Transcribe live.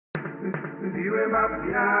Welcome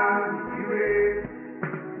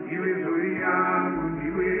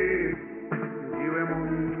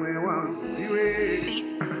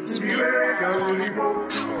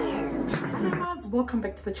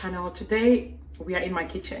back to the channel. Today we are in my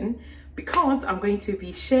kitchen because I'm going to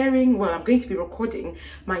be sharing, well, I'm going to be recording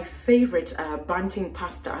my favorite Banting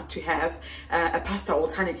pasta to have, a pasta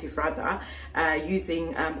alternative rather,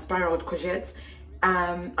 using spiraled courgettes.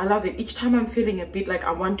 I love it. Each time I'm feeling a bit like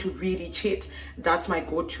I want to really cheat, that's my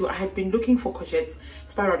go-to. I have been looking for courgettes,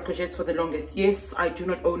 spiraled courgettes, for the longest. Yes, I do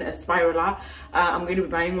not own a spiraler. I'm going to be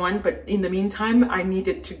buying one, but in the meantime I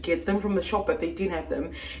needed to get them from the shop, but they didn't have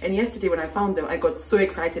them. And yesterday when I found them, I got so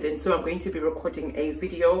excited, and so I'm going to be recording a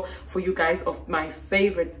video for you guys of my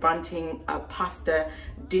favorite Banting pasta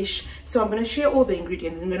dish. So I'm going to share all the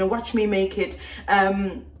ingredients. I'm going to watch me make it.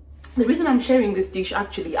 The reason I'm sharing this dish,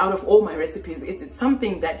 actually, out of all my recipes, is it's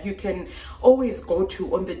something that you can always go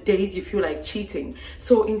to on the days you feel like cheating.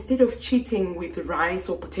 So instead of cheating with rice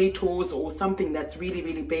or potatoes or something that's really,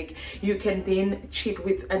 really big, you can then cheat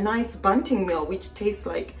with a nice Banting meal, which tastes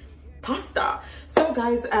like pasta. So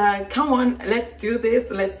guys, come on, let's do this.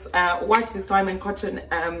 Let's watch this lime and cotton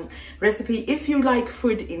recipe. If you like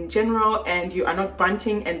food in general and you are not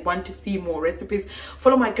Banting and want to see more recipes,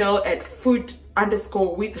 follow my girl at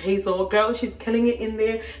food_with_Hazel. Girl, she's killing it in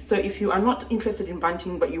there. So if you are not interested in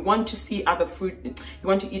Banting but you want to see other food, you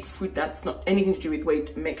want to eat food that's not anything to do with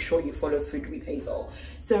weight, make sure you follow Food with Hazel.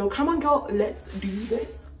 So come on girl, let's do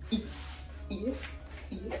this. Yes.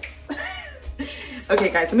 Okay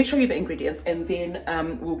guys, let me show you the ingredients and then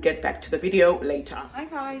we'll get back to the video later. Hi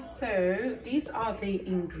guys, so these are the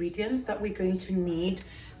ingredients that we're going to need.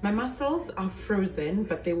 My mussels are frozen,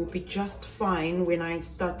 but they will be just fine when I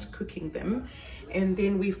start cooking them. And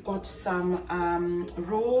then we've got some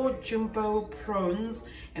raw jumbo prawns,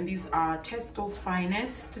 and these are Tesco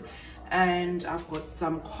finest. And I've got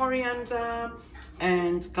some coriander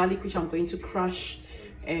and garlic, which I'm going to crush,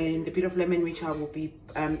 and a bit of lemon, which I will be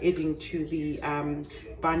adding to the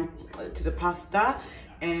pasta.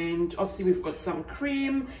 And obviously we've got some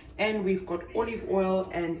cream, and we've got olive oil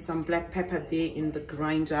and some black pepper there in the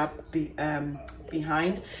grinder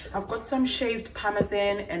behind. I've got some shaved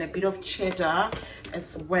parmesan and a bit of cheddar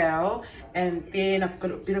as well, and then I've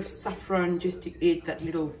got a bit of saffron just to add that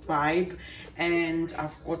little vibe, and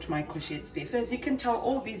I've got my courgettes there. So as you can tell,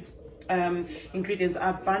 all these ingredients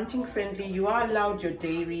are Banting friendly. You are allowed your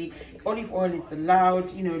dairy, olive oil is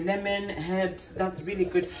allowed, you know, lemon, herbs, that's really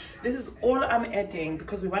good. This is all I'm adding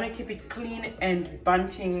because we want to keep it clean and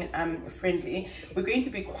Banting friendly. We're going to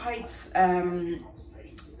be quite a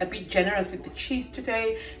bit generous with the cheese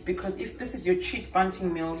today, because if this is your cheat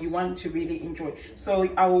Banting meal, you want to really enjoy. So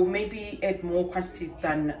I will maybe add more quantities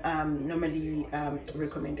than normally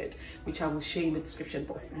recommended, which I will share in the description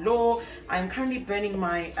box below. I'm currently burning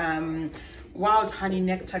my wild honey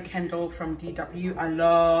nectar candle from DW. I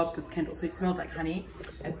love this candle, so it smells like honey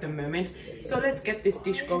at the moment. So let's get this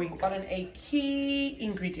dish going. Got a key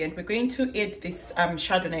ingredient. We're going to add this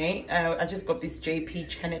Chardonnay. I just got this JP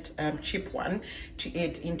Janet cheap one to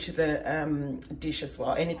add into the dish as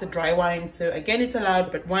well, and it's a dry wine, so again it's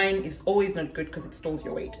allowed, but wine is always not good because it stores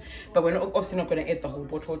your weight. But we're obviously not going to add the whole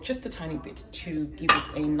bottle, just a tiny bit to give it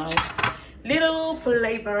a nice little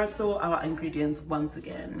flavor. So our ingredients once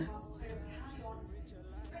again: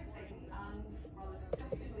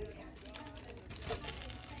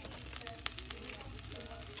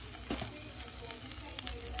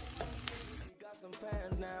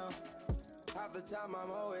 half the time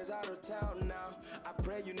I'm always out of town now. I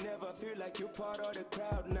pray you never feel like you're part of the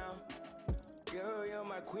crowd now. Girl, you're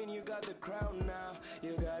my queen, you got the crown now.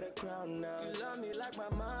 You got a crown now. You love me like my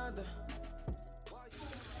mother.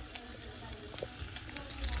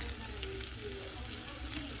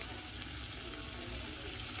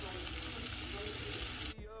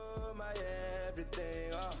 You're my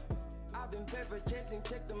everything, I've been paper chasing,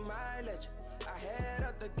 check the mileage. I head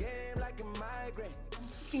up the game like a migraine.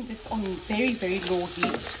 Cooking this on very, very low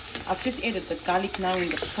heat. I've just added the garlic now in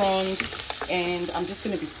the prawns, and I'm just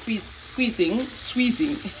going to be squeezing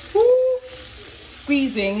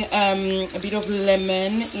a bit of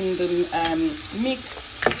lemon in the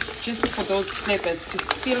mix, just for those flavors to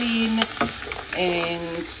spill in.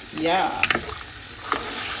 And yeah,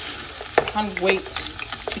 can't wait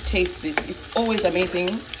to taste this. It's always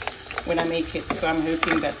amazing when I make it, so I'm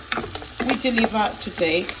hoping that we deliver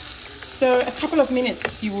today. So a couple of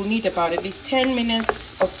minutes, you will need about at least 10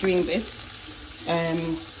 minutes of doing this,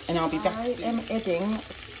 and I'll be back. I am adding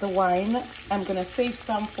the wine. I'm gonna save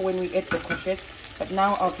some for when we add the courgettes, but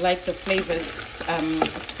now I'd like the flavors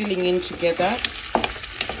spilling in together.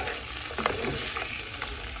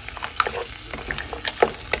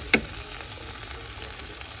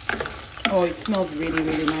 Oh, it smells really,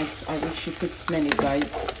 really nice. I wish you could smell it, guys.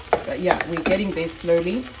 But yeah, we're getting there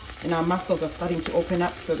slowly, and our mussels are starting to open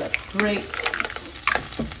up, so that's great.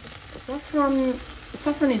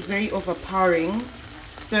 Saffron is very overpowering,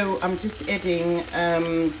 so I'm just adding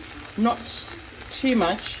not too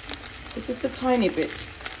much, but just a tiny bit.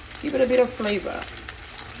 Give it a bit of flavor.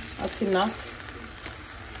 That's enough.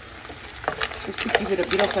 Just to give it a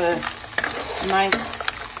bit of a nice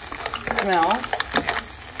smell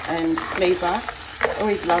and flavor. I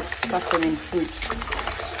always love saffron in food.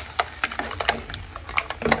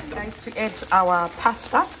 Guys, to add our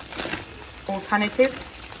pasta alternative,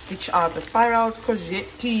 which are the spiral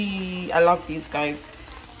courgette. I love these, guys.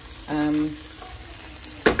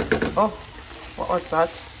 Oh, what was that?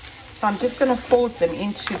 So I'm just gonna fold them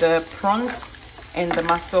into the prawns and the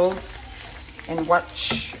mussels and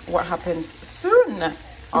watch what happens soon.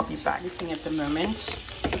 I'll be back. Looking at the moment,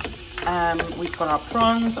 we've got our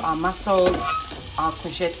prawns, our mussels, our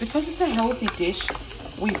courgettes. Because it's a healthy dish,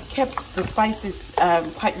 we've kept the spices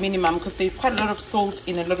quite minimum, because there's quite a lot of salt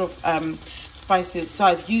in a lot of spices. So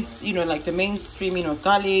I've used, you know, like the mainstream, you know,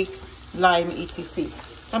 garlic, lime, etc.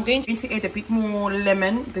 So I'm going to add a bit more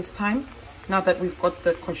lemon this time. Now that we've got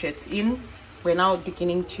the courgettes in, we're now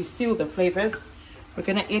beginning to seal the flavors. We're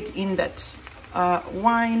going to add in that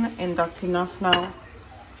wine, and that's enough now.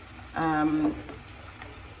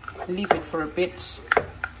 Leave it for a bit. So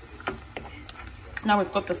now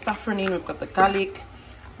we've got the saffron in, we've got the garlic,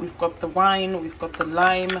 we've got the wine, we've got the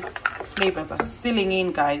lime. Flavors are sealing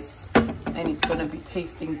in, guys, and it's going to be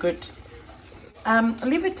tasting good.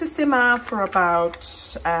 Leave it to simmer for about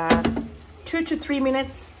 2 to 3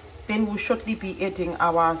 minutes. Then we'll shortly be adding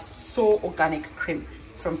our So Organic cream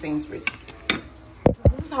from Sainsbury's. So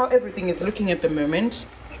this is how everything is looking at the moment.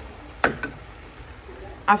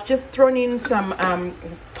 I've just thrown in some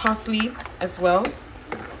parsley as well.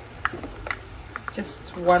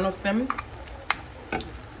 Just one of them.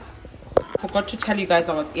 Forgot to tell you guys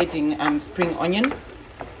I was adding spring onion.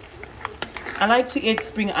 I like to add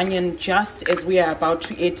spring onion just as we are about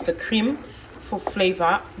to add the cream for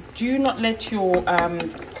flavor. Do not let your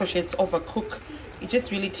courgettes overcook. It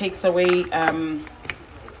just really takes away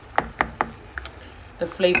the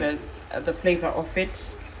flavor of it.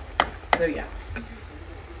 So yeah,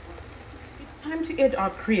 it's time to add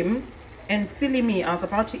our cream. And silly me, I was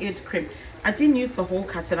about to add cream. I didn't use the whole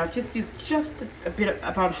carton. I've just used just a bit,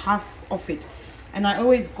 about half of it. And I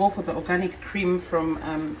always go for the organic cream from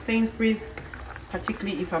Sainsbury's,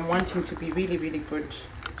 particularly if I'm wanting to be really, really good.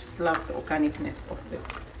 Just love the organicness of this.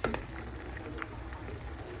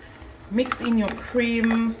 Mix in your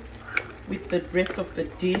cream with the rest of the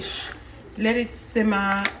dish. Let it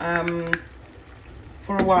simmer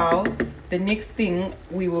for a while. The next thing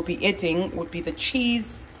we will be adding would be the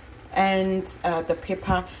cheese and the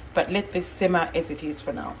pepper, but let this simmer as it is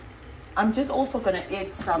for now. I'm just also going to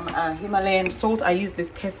add some Himalayan salt. I use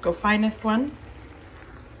this Tesco Finest one.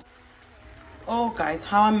 Oh guys,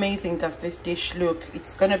 how amazing does this dish look?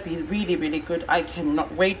 It's going to be really, really good. I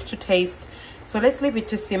cannot wait to taste. So let's leave it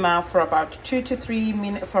to simmer for about 2 to 3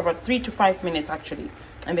 minutes, for about 3 to 5 minutes actually,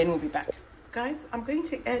 and then we'll be back. Guys, I'm going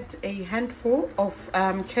to add a handful of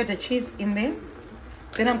cheddar cheese in there.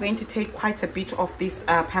 Then I'm going to take quite a bit of this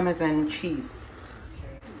Parmesan cheese.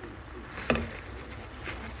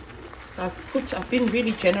 So I've been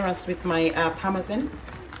really generous with my Parmesan.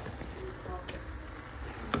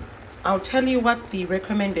 I'll tell you what the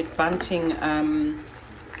recommended Banting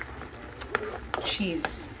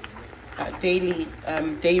cheese daily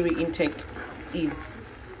dairy intake is.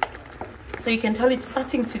 So you can tell it's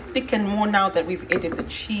starting to thicken more now that we've added the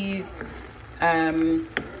cheese,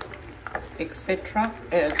 etc.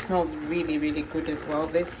 It smells really, really good as well,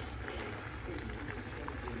 this.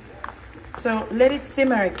 So let it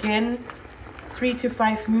simmer again 3 to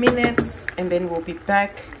 5 minutes, and then we'll be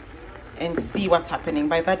back and see what's happening.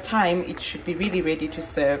 By that time it should be really ready to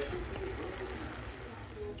serve.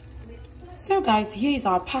 So guys, here is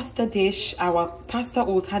our pasta dish, our pasta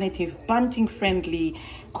alternative, Banting friendly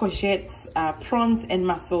courgettes, prawns and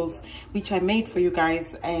mussels, which I made for you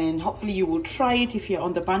guys, and hopefully you will try it if you're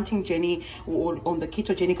on the Banting journey or on the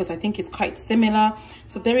keto journey, because I think it's quite similar.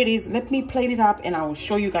 So there it is. Let me plate it up and I will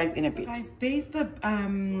show you guys in a bit. Guys, there's the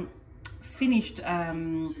finished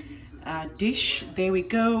dish. There we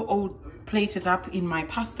go, all plated up in my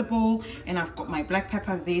pasta bowl, and I've got my black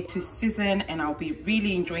pepper there to season, and I'll be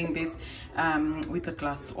really enjoying this with a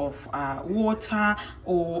glass of water,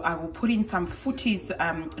 or I will put in some Footies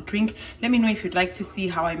drink. Let me know if you'd like to see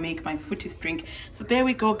how I make my Footies drink. So there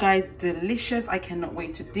we go, guys. Delicious. I cannot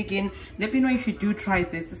wait to dig in. Let me know if you do try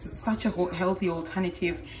this. This is such a healthy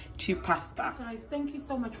alternative to pasta. Guys, thank you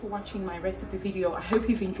so much for watching my recipe video. I hope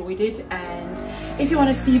you've enjoyed it, and if you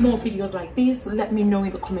want to see more videos like this, let me know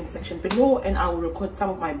in the comment section below, and I will record some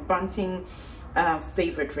of my Banting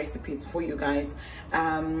favorite recipes for you guys.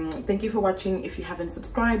 Thank you for watching. If you haven't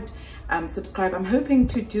subscribed, subscribe. I'm hoping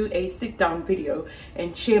to do a sit down video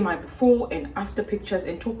and share my before and after pictures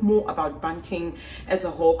and talk more about Banting as a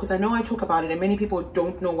whole, because I know I talk about it and many people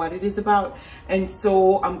don't know what it is about, and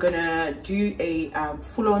so I'm gonna do a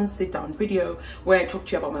full-on sit down video where I talk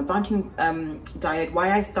to you about my Banting diet,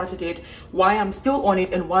 why I started it, why I'm still on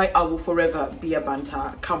it, and why I will forever be a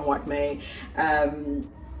banter come what may.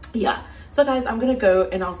 Yeah, so guys, I'm gonna go,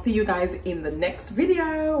 and I'll see you guys in the next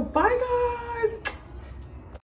video. Bye guys.